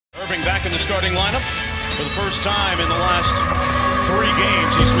Irving back in the starting lineup for the first time in the last 3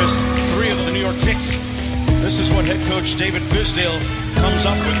 games. He's missed 3 of the New York Knicks. This is what head coach David Fizdale comes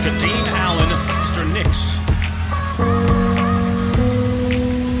up with. Kadeem Allen, Mr. Knicks.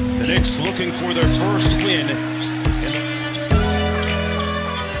 The Knicks looking for their first win.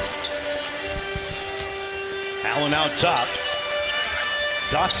 Allen out top.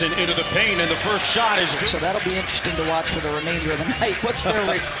 Dotson into the paint, and the first shot is... So that'll be interesting to watch for the remainder of the night. What's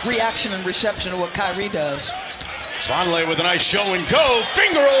their reaction and reception to what Kyrie does? Vonleh with a nice show and go.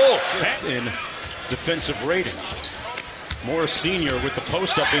 Finger roll! In defensive rating. Morris Sr. with the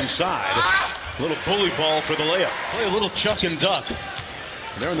post up inside. A little bully ball for the layup. Play a little chuck and duck.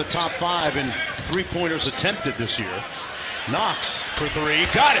 They're in the top 5 in 3-pointers attempted this year. Knox for 3.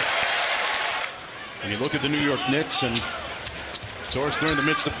 Got it! And you look at the New York Knicks, and of course, they're in the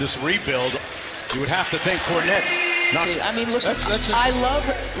midst of this rebuild. You would have to think Kornet. I mean, listen, I love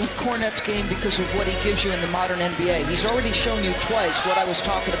Kornet's game because of what he gives you in the modern NBA. He's already shown you twice what I was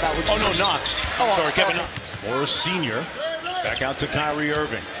talking about. Which Knox. Sorry, Kevin Knox. Morris Sr. Back out to Kyrie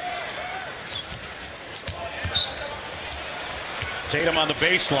Irving. Tatum on the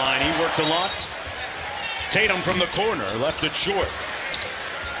baseline. He worked a lot. Tatum from the corner. Left it short.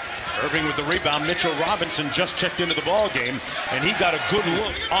 Irving with the rebound. Mitchell Robinson just checked into the ball game, and he got a good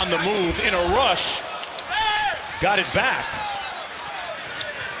look on the move in a rush. Got it back.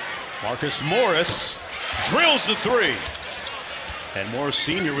 Marcus Morris drills the 3. And Morris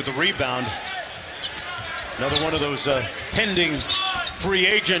Sr. with the rebound. Another one of those pending free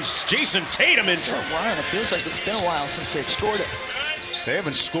agents. Jason Tatum in trouble. Ryan, it feels like it's been a while since they've scored it. They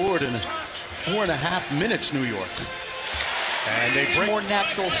haven't scored in 4.5 minutes, New York. And they bring more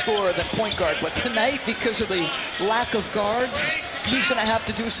natural scorer than point guard, but tonight, because of the lack of guards, he's going to have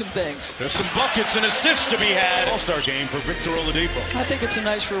to do some things. There's some buckets and assists to be had. All-star game for Victor Oladipo. I think it's a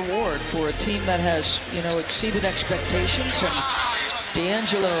nice reward for a team that has, exceeded expectations. And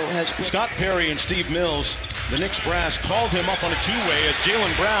D'Angelo has been... Scott Perry and Steve Mills, the Knicks brass, called him up on a 2-way as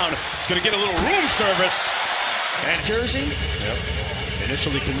Jaylen Brown is going to get a little room service. And Jersey? Yep.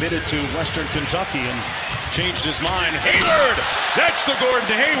 Initially committed to Western Kentucky and changed his mind. Hayward! That's the Gordon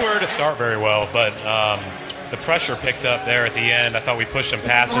to Hayward. Start very well, but the pressure picked up there at the end. I thought we pushed some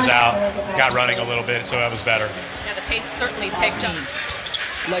passes out, got running a little bit, so that was better. Yeah, the pace certainly picked up.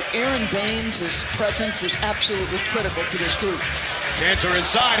 Like Aaron Baines' presence is absolutely critical to this group. Cantor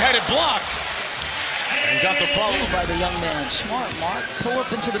inside, had it blocked. And got the follow by the young man. Smart, Mark. Pull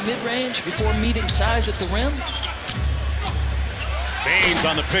up into the mid-range before meeting size at the rim. Baines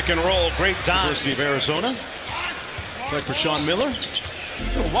on the pick and roll. Great time. University of Arizona. Right for Sean Miller.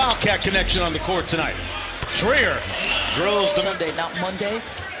 A Wildcat connection on the court tonight. Trier drills the... Sunday, not Monday.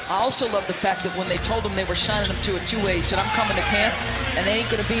 I also love the fact that when they told him they were signing him to a 2-way, he said, I'm coming to camp, and there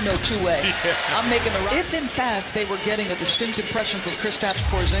ain't going to be no 2-way. Yeah. I'm making the right. If, in fact, they were getting a distinct impression from Kristaps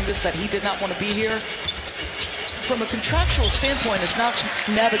Porzingis that he did not want to be here, from a contractual standpoint, as Knox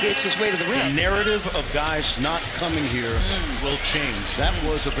navigates his way to the rim. The narrative of guys not coming here will change. That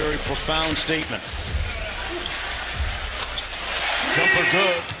was a very profound statement. Jumper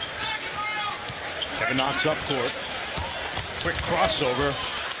good. Kevin Knox up court. Quick crossover.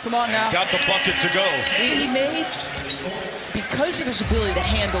 Come on now. Got the bucket to go. He made, because of his ability to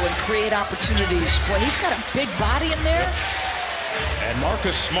handle and create opportunities, boy, he's got a big body in there. And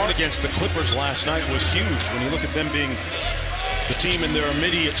Marcus Smart against the Clippers last night was huge when you look at them being the team in their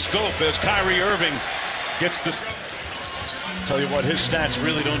immediate scope as Kyrie Irving gets this. Tell you what, his stats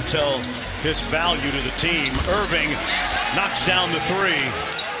really don't tell his value to the team. Irving knocks down the 3.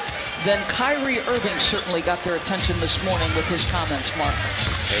 Then Kyrie Irving certainly got their attention this morning with his comments, Mark.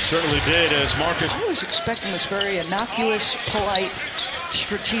 It certainly did, as Marcus... I was expecting this very innocuous, polite,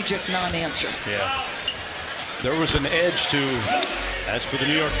 strategic non-answer. Yeah. There was an edge to, as for the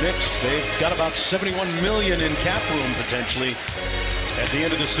New York Knicks, they've got about $71 million in cap room potentially at the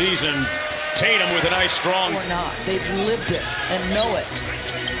end of the season. Tatum with a nice strong... Or not. They've lived it and know it.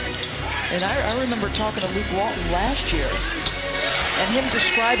 And I remember talking to Luke Walton last year and him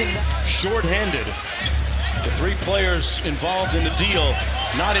describing... Short-handed. The 3 players involved in the deal,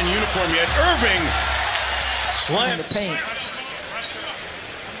 not in uniform yet. Irving slam. In the paint.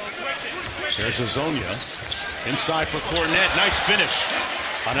 There's Azonia. Inside for Kornet. Nice finish.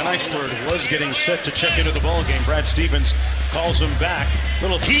 On a nice third. Was getting set to check into the ball game. Brad Stevens calls him back.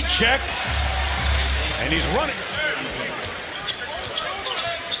 Little heat check. And he's running.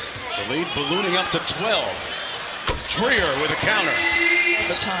 The lead ballooning up to 12. Trier with a counter.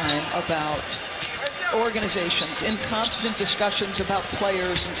 The time about organizations in constant discussions about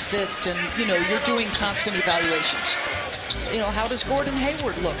players and fit, and you're doing constant evaluations. how does Gordon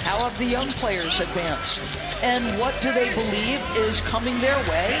Hayward look? How have the young players advanced? And what do they believe is coming their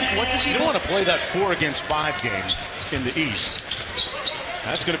way? What does he You do? don't want to play that 4 against 5 game in the East.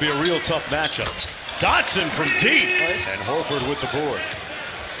 That's going to be a real tough matchup. Dotson from deep, and Horford with the board.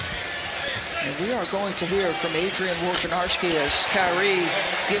 And we are going to hear from Adrian Wojnarowski as Kyrie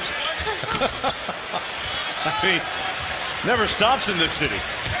gives. I mean, never stops in this city.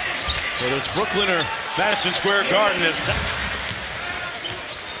 Whether it's Brooklyn or Madison Square Garden, is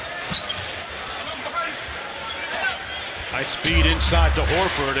nice feed inside to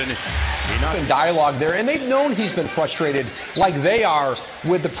Horford, and he not dialogue there, and they've known he's been frustrated like they are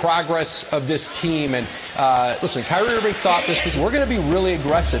with the progress of this team. And listen, Kyrie Irving thought this was, we're going to be really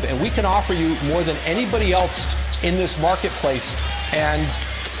aggressive, and we can offer you more than anybody else in this marketplace. And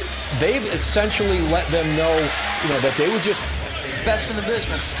they've essentially let them know, that they would just best in the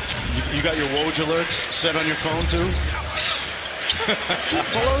business. You got your Woj alerts set on your phone too?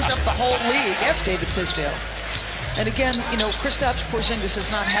 Blows up the whole league. That's David Fizdale. And again, Kristaps Porzingis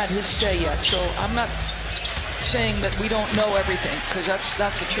has not had his say yet, so I'm not saying that we don't know everything, because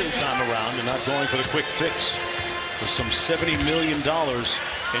that's the truth. Time around and not going for the quick fix. With some $70 million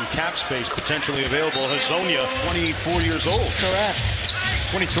in cap space potentially available. Hazonia, 24 years old. Correct.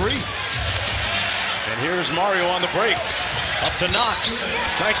 23. And here's Mario on the break. Up to Knox.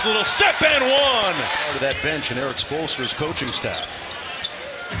 Nice little step and one. Part of that bench and Eric Spoelstra's coaching staff.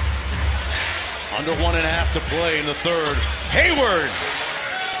 Under 1.5 to play in the third. Hayward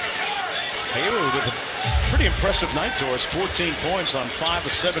with a pretty impressive night to us. 14 points on 5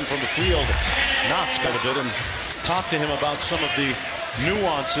 of 7 from the field. Knox got a bit and talk to him about some of the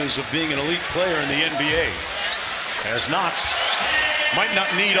nuances of being an elite player in the NBA. As Knox might not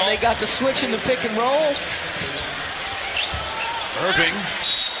need all. They got to switch in the pick and roll. Irving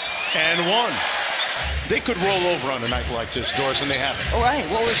and one. They could roll over on a night like this, Doris, and they haven't. All right.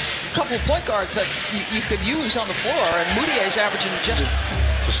 Well, there's a couple of point guards that you could use on the floor, and Moutier's averaging just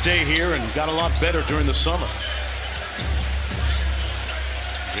to stay here and got a lot better during the summer.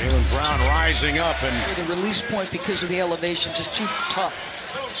 Jaylen Brown rising up and the release point because of the elevation, just too tough.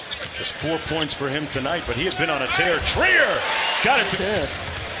 Just 4 points for him tonight, but he has been on a tear. Trier got it to good.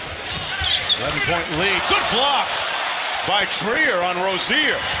 11-point lead. Good block by Trier on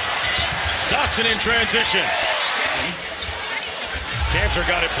Rozier. Dotson in transition. Cantor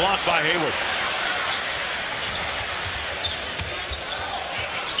got it blocked by Hayward.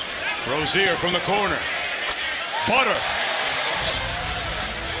 Rozier from the corner. Butter.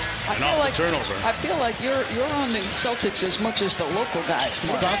 Turnover. I feel like you're on the Celtics as much as the local guys.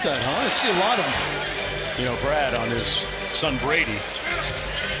 What about that, huh? I see a lot of, Brad on his son Brady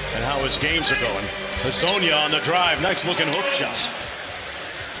and how his games are going. Hazonia on the drive. Nice looking hook shot.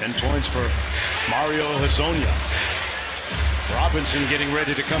 10 points for Mario Hazonia. Robinson getting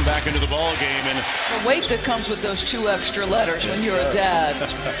ready to come back into the ball game, and the weight that comes with those 2 extra letters when you're a dad.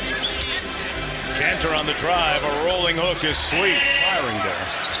 Cantor on the drive. A rolling hook is sweet. Firing there.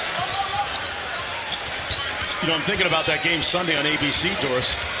 I'm thinking about that game Sunday on ABC,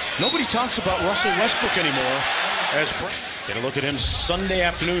 Doris. Nobody talks about Russell Westbrook anymore. Get a look at him Sunday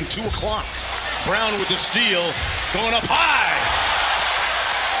afternoon, 2 o'clock. Brown with the steal, going up high.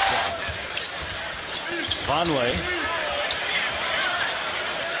 Vonleh.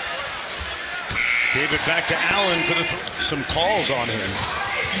 Gave it back to Allen for some calls on him.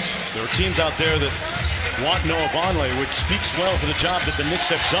 There are teams out there that want Noah Vonleh, which speaks well for the job that the Knicks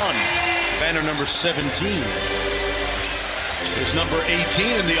have done. Banner number 17 is number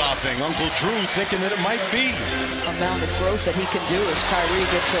 18 in the offing. Uncle Drew thinking that it might be. Amount of growth that he can do as Kyrie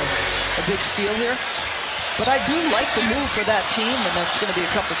gets a big steal here. But I do like the move for that team, and that's going to be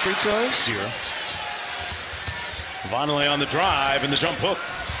a couple free throws. Here. Vonleh on the drive and the jump hook.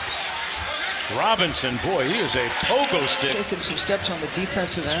 Robinson, boy, he is a pogo stick. Taking some steps on the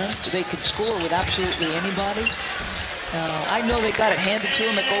defensive end. They could score with absolutely anybody. I know they got it handed to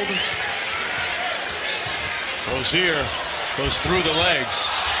him at Golden. Rozier goes through the legs.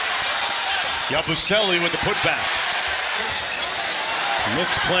 Yabusele with the putback.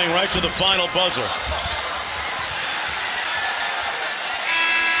 Knicks playing right to the final buzzer.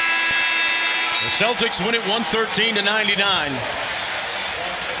 The Celtics win it 113-99.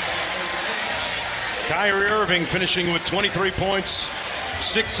 Kyrie Irving finishing with 23 points,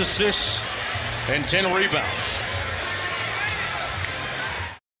 6 assists, and 10 rebounds.